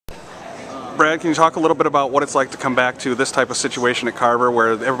Brad, can you talk a little bit about what it's like to come back to this type of situation at Carver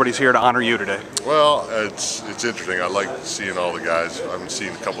where everybody's here to honor you today? Well, it's interesting. I like seeing all the guys. I haven't seen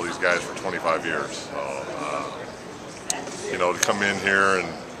a couple of these guys for 25 years. So, you know, to come in here, and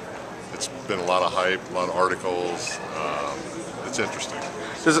it's been a lot of hype, a lot of articles. It's interesting.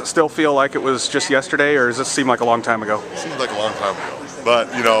 Does it still feel like it was just yesterday, or does this seem like a long time ago? It seems like a long time ago.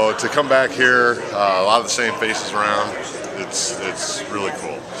 But, you know, to come back here, a lot of the same faces around, it's really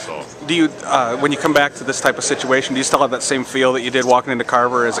cool. So, do you, when you come back to this type of situation, do you still have that same feel that you did walking into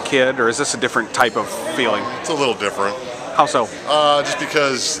Carver as a kid, or is this a different type of feeling? It's a little different. How so? Just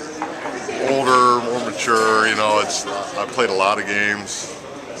because older, more mature. You know, I've played a lot of games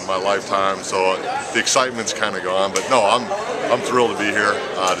in my lifetime, so the excitement's kind of gone. But no, I'm thrilled to be here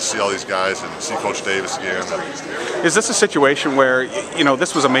to see all these guys and see Coach Davis again. Is this a situation where, you know,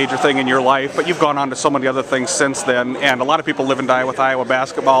 this was a major thing in your life, but you've gone on to so many other things since then, and a lot of people live and die with Iowa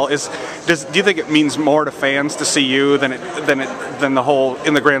basketball? Do you think it means more to fans to see you than the whole,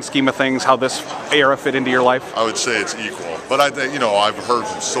 in the grand scheme of things, how this era fit into your life? I would say it's equal, but you know, I've heard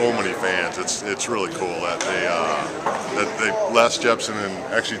from so many fans. It's really cool that Les Jepson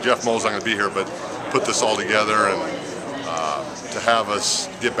and actually Jeff Mo's not going to be here, but put this all together, and to have us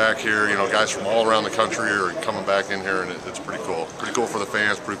get back here, you know, guys from all around the country are coming back in here, and it's pretty cool. Pretty cool for the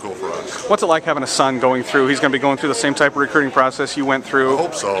fans, pretty cool for us. What's it like having a son going through? He's going to be going through the same type of recruiting process you went through. I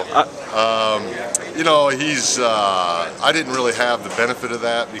hope so. You know, I didn't really have the benefit of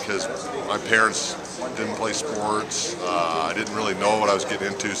that because my parents didn't play sports. I didn't really know what I was getting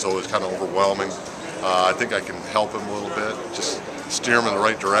into, so it was kind of overwhelming. I think I can help him a little bit, just steer him in the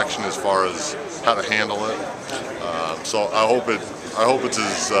right direction as far as how to handle it. So I hope it's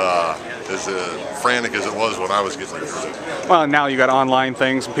as frantic as it was when I was getting recruited. Well, now you got online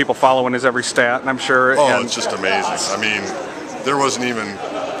things and people following his every stat, and I'm sure. Oh, it's just amazing. I mean, there wasn't even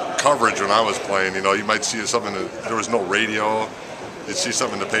coverage when I was playing. You know, you might see something. There was no radio. You'd see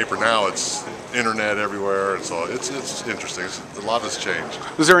something in the paper. Now it's internet everywhere, and so it's interesting. A lot has changed.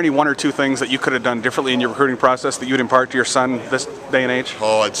 Was there any one or two things that you could have done differently in your recruiting process that you'd impart to your son this day and age?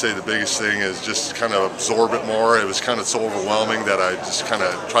 Oh, I'd say the biggest thing is just kind of absorb it more. It was kind of so overwhelming that I just kind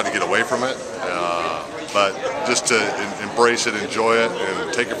of tried to get away from it. But just to embrace it, enjoy it,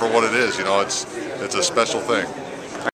 and take it for what it is. You know, it's a special thing.